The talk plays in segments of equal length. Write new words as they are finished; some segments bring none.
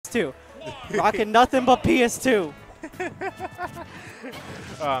PS2. Rocking nothing but PS2.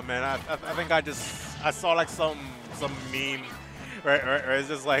 Oh man, I think I saw like some meme where it's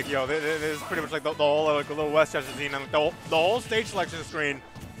just like, yo, this is pretty much like the whole like little Westchester scene, and the whole stage selection screen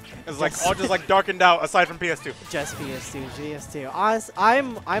is like all just like darkened out aside from PS2. Just PS2. Honest,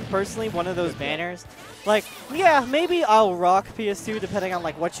 I'm personally one of those banners. Like, yeah, maybe I'll rock PS2 depending on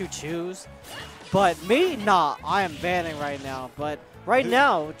like what you choose, but me, nah, I am banning right now. But right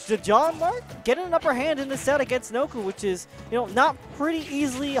now, Djohnmark getting an upper hand in the set against Noku, which is, you know, not pretty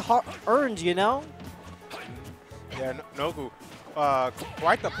easily earned, you know. Yeah, Noku,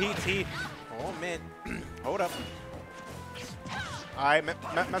 quite the PT. Oh man, hold up. Alright,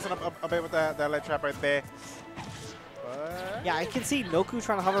 messing up a bit with that ledge trap right there. Yeah, I can see Noku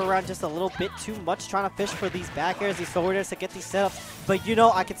trying to hover around just a little bit too much, trying to fish for these back airs, these forward airs to get these setups. But you know,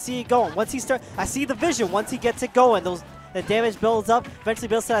 I can see it going. Once he starts, I see the vision. Once he gets it going, the damage builds up, eventually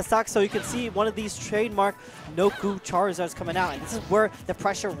builds to that stock. So you can see one of these trademark Noku Charizards coming out, and this is where the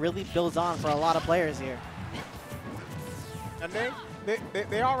pressure really builds on for a lot of players here. And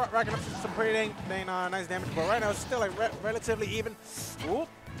they are racking up some pretty dang nice damage, but right now it's still like relatively even. Whoop.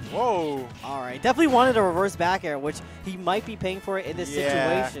 Whoa. All right, definitely wanted a reverse back air, which he might be paying for it in this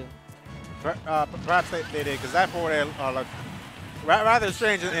situation. Perhaps they did, because that forward air looked rather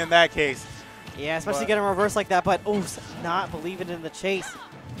strange in that case. Yeah, especially getting a reverse like that, but oof, not believing in the chase.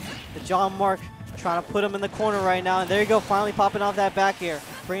 The Djohnmark trying to put him in the corner right now, and there you go, finally popping off that back air,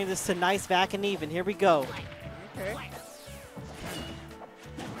 bringing this to nice back and even. Here we go. Okay.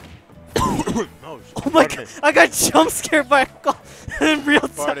 Oh my god, I got jump scared by a call in real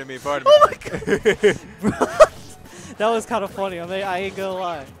time. Pardon me. Oh my god. That was kind of funny, I ain't gonna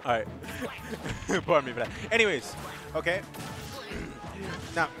lie. Alright. Pardon me for that. Anyways, okay.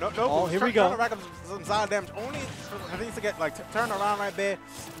 Now, no, here we go. Trying to rack up some solid damage. Only for these to get like turned around right there.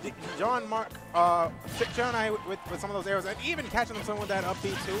 Djohnmark, Chana with some of those arrows, and even catching him some with that up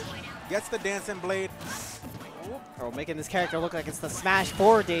B too. Gets the dancing blade. Oh, making this character look like it's the Smash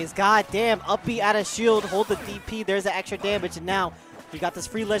 4 days. God damn, up B out of shield, hold the DP. There's the extra damage, and now we got this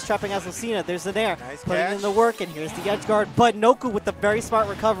free ledge trapping as Lucina. There's the nair, nice putting catch. in the work, and here's the edge guard. But Noku with the very smart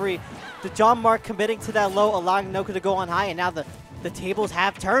recovery. The Djohnmark committing to that low, allowing Noku to go on high, and now the tables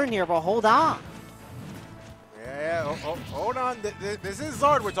have turned here, but hold on. Yeah, hold on. This is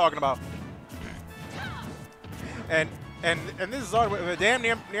Zard we're talking about. And this is Zard with a damn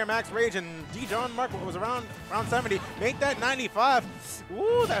near max rage, and Djohnmark was around 70. Make that 95.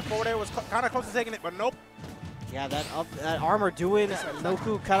 Ooh, that forward air was kind of close to taking it, but nope. Yeah, that armor doing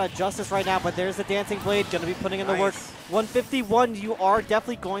Noku kind of justice right now, but there's the dancing blade, going to be putting in the work. 151, you are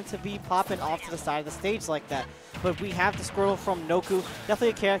definitely going to be popping off to the side of the stage like that. But we have the scroll from Noku, definitely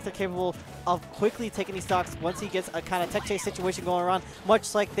a character capable of quickly taking these stocks once he gets a kind of tech chase situation going around,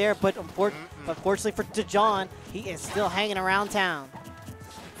 much like there. But unfortunately for Djohn, he is still hanging around town.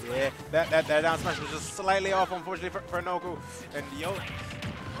 Yeah, that down smash was just slightly off, unfortunately for Noku. And yo,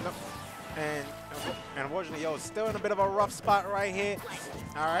 and unfortunately, yo, still in a bit of a rough spot right here.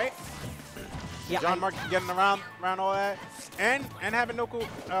 All right. Yeah, Djohnmark getting around all that, and having Noku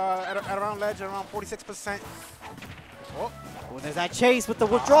at around ledge around 46%. Oh, there's that chase with the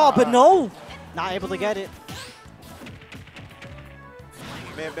withdrawal, but no, not able to get it.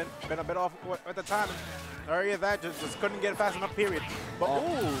 May have been a bit off at the time. Or yeah, that just couldn't get it fast enough. Period. But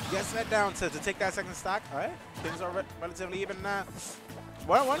ooh, gets that down to take that second stock. All right, things are relatively even now.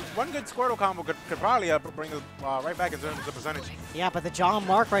 One good Squirtle combo could probably bring us right back in terms of percentage. Yeah, but the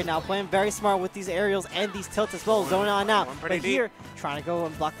Djohnmark right now playing very smart with these aerials and these tilts as well, going on now. But here, trying to go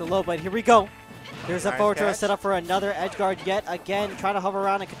and block the low, but here we go. There's a forward throw set up for another edge guard yet again, trying to hover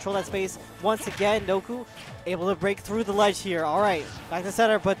around and control that space. Once again, Noku able to break through the ledge here. All right, back to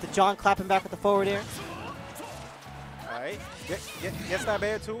center, but the Djohn clapping back with the forward air. All right, gets that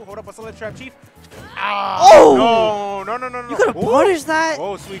bear too. Hold up a solid trap, Chief. Oh! No. You could have punished that.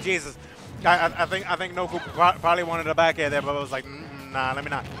 Oh, sweet Jesus. I think Noku probably wanted a back air there, but I was like, nah, let me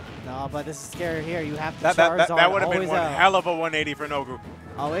not. No, but this is scary here. You have to that would have been one hell of a 180 for Noku.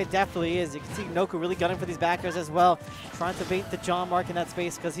 Oh, it definitely is. You can see Noku really gunning for these backers as well, trying to bait the Djohnmark in that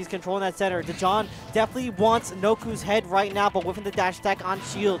space because he's controlling that center. Djohn definitely wants Noku's head right now, but whiffing the dash attack on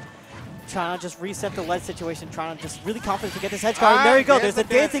shield. Trying to just reset the ledge situation, trying to just really confident to get this head guard. And there you go. There's the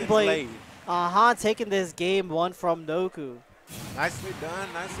dancing blade. Taking this game one from Noku. Nicely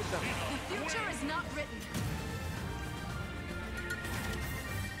done, nicely done. The future is not written.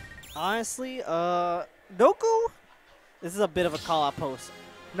 Honestly, Noku, this is a bit of a call-out post.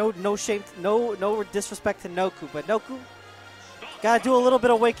 No shame, no disrespect to Noku, but Noku, gotta do a little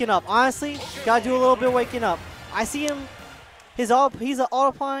bit of waking up. Honestly, gotta do a little bit of waking up. I see him, he's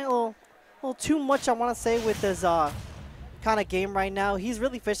auto-applying a little too much, I want to say, with his kind of game right now. He's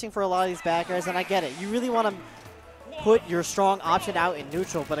really fishing for a lot of these backers, and I get it. You really want to put your strong option out in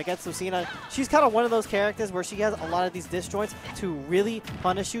neutral, but against Lucina, she's kind of one of those characters where she has a lot of these disjoints to really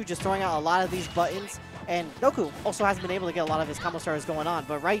punish you, just throwing out a lot of these buttons. And Noku also hasn't been able to get a lot of his combo stars going on,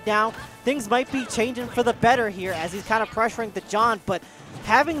 but right now, things might be changing for the better here as he's kind of pressuring the John, but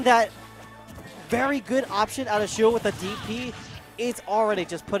having that very good option out of shield with a DP, it's already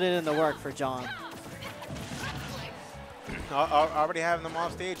just put it in the work for John. Already having them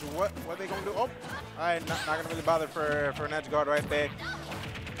off stage. What are they going to do? Oh, all right, not going to really bother for an edge guard right there.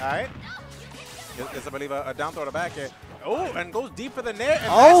 All right. It's, I believe, a down throw to back here. Oh, and goes deep for the net.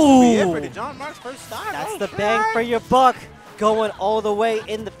 And that's it for Djohnmark's first stock. That's the bang for your buck. Going all the way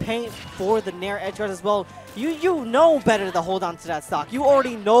in the paint for the Nair edge guard as well. You know better to hold on to that stock. You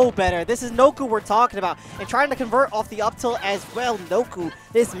already know better. This is Noku we're talking about. And trying to convert off the up tilt as well. Noku,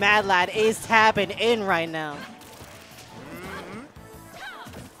 this mad lad, is tapping in right now.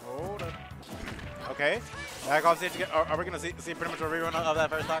 Hold up. Okay. Back off stage again. Are we going to see pretty much a rerun of that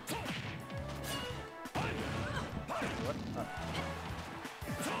first stock? What?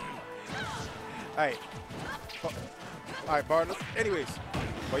 Alright. Alright, Bard. Anyways.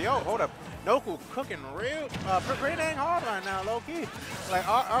 But yo, hold up. Noku cooking real pretty dang hard right now, low-key. Like,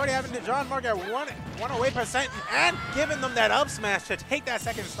 already having the Djohnmark at 1 away percent and giving them that up smash to take that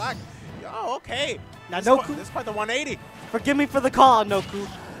second stock. Yo, okay. Now, Noku. This is quite the 180. Forgive me for the call, Noku.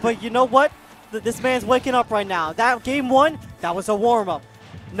 But you know what? This man's waking up right now. That game one, that was a warm-up.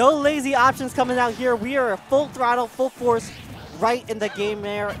 No lazy options coming out here. We are full throttle, full force, right in the game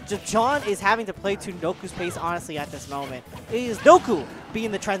there. John is having to play to Noku's pace, honestly, at this moment. It is Noku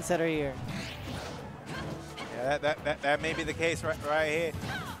being the trendsetter here. Yeah, that may be the case right here.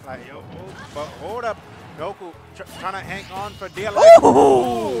 Like, yo, but hold up. Noku trying to hang on for dear life.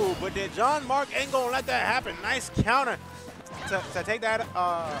 Ooh, but the Djohnmark ain't gonna let that happen. Nice counter to take that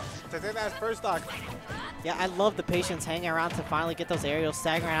first stock. Yeah, I love the patience hanging around to finally get those aerials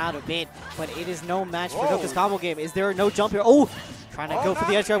staggering out a bit, but it is no match for Noku's combo game. Is there no jump here? Oh, trying to go for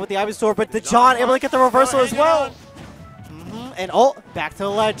the edge guard with the Ivy Sword, but the John able to get the reversal as well. And back to the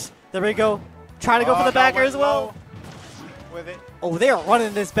ledge. There we go. Trying to go for the backer as well. With it. Oh, they are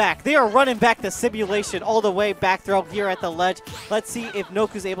running this back. They are running back the simulation all the way back throw here at the ledge. Let's see if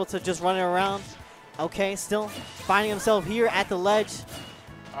Noku's able to just run it around. Okay, still finding himself here at the ledge.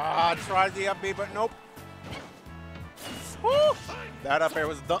 Tried the up B, but nope. Woo! That up air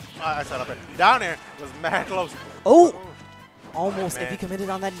was done. I said up air. Down air was mad close. Oh! Almost. If he committed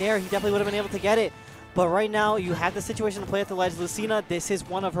on that nair, he definitely would have been able to get it. But right now, you have the situation to play at the ledge. Lucina, this is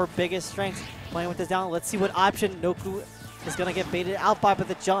one of her biggest strengths. Playing with this down. Let's see what option Noku is going to get baited out by, but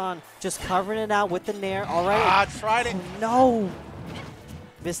the John just covering it out with the nair. All right. Tried it. Oh, no.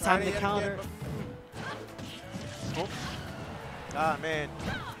 This time the counter. Again, man.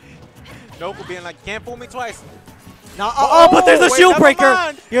 Noku being like, can't fool me twice. No, but there's a shield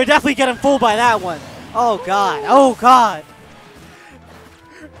breaker. You're definitely getting fooled by that one. Oh, God. Oh, God.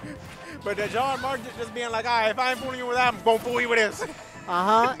 But the Djohnmark just being like, all right, if I ain't fooling you with that, I'm going to fool you with this.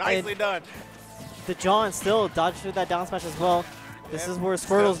 Nicely done. The John still dodged through that down smash as well. This is where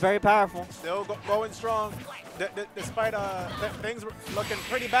Squirtle's very powerful. Still going strong. Despite things looking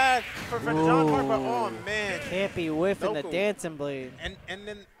pretty bad for the Djohnmark, but oh, man. Can't be whiffing the dancing blade. And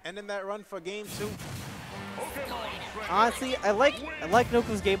then that run for game 2. Honestly, I like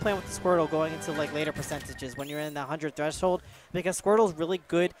Noku's game plan with the Squirtle going into like later percentages when you're in the 100 threshold, because Squirtle's really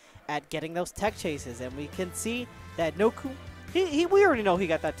good at getting those tech chases, and we can see that Noku, we already know he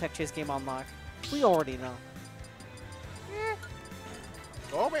got that tech chase game on lock. We already know. Yeah.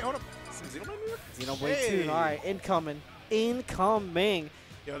 Oh wait, hold up. Some Xenoblade music? Xenoblade 2. All right, incoming.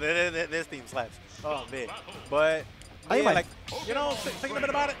 Yo, this theme slaps. Oh man, but yeah, like, you know, thinking a bit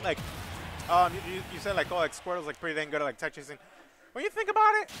about it, like. You said like, oh, like Squirtle's like pretty dang good at like tech chasing. When you think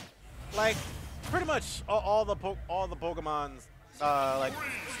about it, like pretty much all the Pokemons, like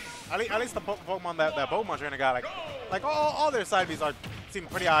at least the Pokemon that Pokemon trainer got, like all their side Bs seem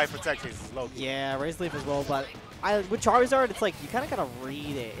pretty high for tech chases, low key. Yeah, Razor Leaf as well, but with Charizard, it's like you kind of gotta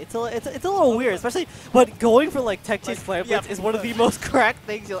read it. It's a little weird, especially but going for like tech chase Flare Blitz is one of the most cracked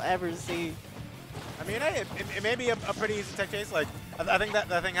things you'll ever see. I mean, hey, it may be a pretty easy tech chase. Like, I think that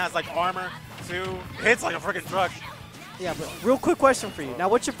thing has like armor too. Hits like a freaking truck. Yeah, but real quick question for you. Now,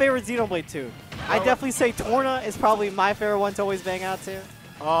 what's your favorite Xenoblade 2? I definitely say Torna is probably my favorite one to always bang out to.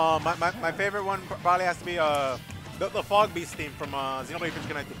 My favorite one probably has to be the Fog Beast theme from Xenoblade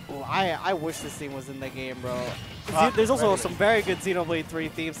Connected. Oh, I wish this theme was in the game, bro. There's also some very good Xenoblade 3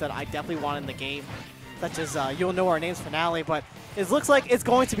 themes that I definitely want in the game. such as You'll Know Our Names finale, but it looks like it's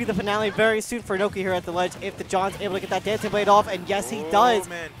going to be the finale very soon for Noku here at the ledge if the John's able to get that dancing blade off, and yes, he does.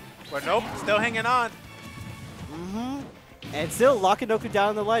 Man. But nope, still hanging on. And still locking Noku down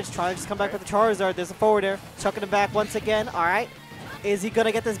on the ledge, trying to just come back with the Charizard. There's a forward air, chucking him back once again. All right, is he going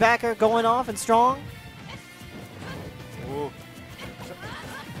to get this back air going off and strong? Ooh.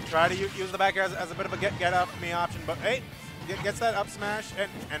 Try to use the back air as a bit of a get up me option, but hey, gets that up smash,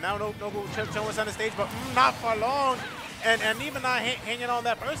 and now Noku chilling center stage, but not for long. And even not hanging on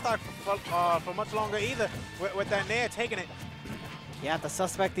that first stock for much longer either, with that Nair taking it. Yeah, the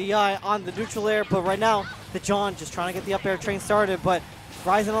suspect DI on the neutral air, but right now, the John just trying to get the up air train started, but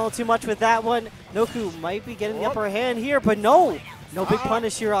rising a little too much with that one. Noku might be getting the upper hand here, but no big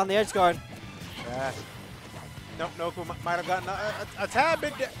punish here on the edge guard. Yeah. Noku might have gotten a tad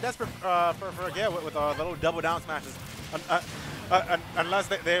bit desperate for a get with the little double down smashes. Unless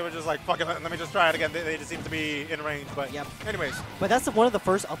they were just like, fuck it, let me just try it again. They just seem to be in range, but yep. Anyways. But that's one of the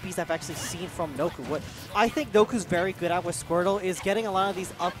first up Bs I've actually seen from Noku. What I think Noku's very good at with Squirtle is getting a lot of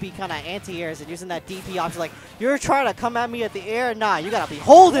these up B kind of anti-airs and using that DP option. Like, you're trying to come at me at the air? Nah, you gotta be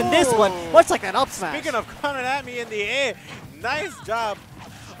holding this one. What's like that up smash? Speaking of coming at me in the air, nice job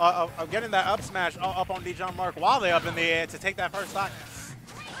of getting that up smash up on Djohnmark while they're up in the air to take that first stock.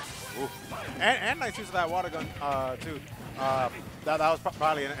 Ooh. And nice use of that water gun, too. That was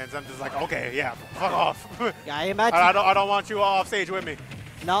probably an incentive, just like, okay, yeah, fuck off. Yeah, I imagine. I don't want you off stage with me.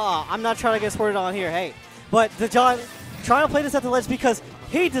 Nah, I'm not trying to get squirted on here, hey. But the John trying to play this at the ledge because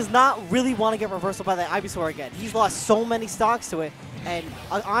he does not really want to get reversal by that Ivysaur again. He's lost so many stocks to it. And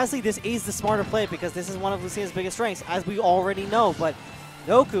honestly, this is the smarter play because this is one of Lucina's biggest strengths, as we already know. But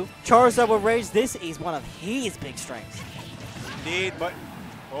Noku, Charizard with Rage, this is one of his big strengths. Indeed, but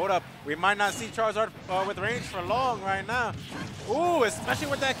hold up. We might not see Charizard with range for long right now. Ooh, especially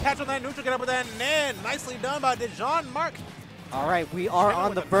with that catch on that neutral, get up with that Nair. Nicely done by Djohnmark. All right, we are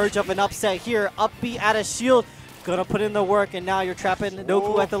on the verge of an upset here. Up B at a shield. Gonna put in the work, and now you're trapping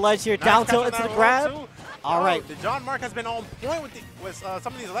Noku at the ledge here. Nice down tilt into the grab. All right. Djohnmark has been on point with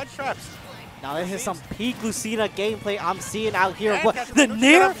some of these ledge traps. Now this is some peak Lucina gameplay I'm seeing out here. And What the neutral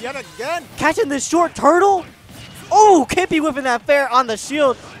Nair? yet again. Catching the short turtle. Oh, can't be whipping that fair on the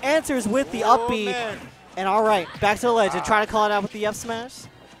shield. Answers with the up B. Man. And all right, back to the ledge and trying to call it out with the F smash.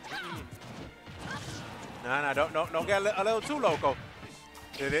 Nah, don't get a little too loco.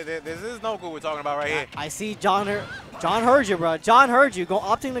 This is Noku we're talking about right here. I see John heard you, bro. John heard you.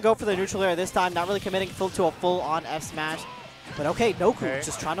 Opting to go for the neutral air this time, not really committing to a full-on F smash. But okay, Noku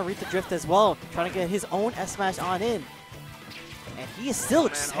just trying to read the drift as well, trying to get his own F smash on in. And he is still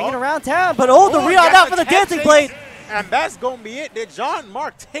just hanging around town. But the read out for the dancing blade. And that's going to be it.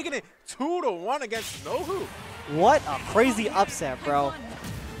 Djohnmark taking it 2-1 against Noku. What a crazy upset, bro.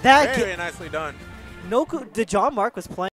 That very nicely done. Noku, Djohnmark was playing.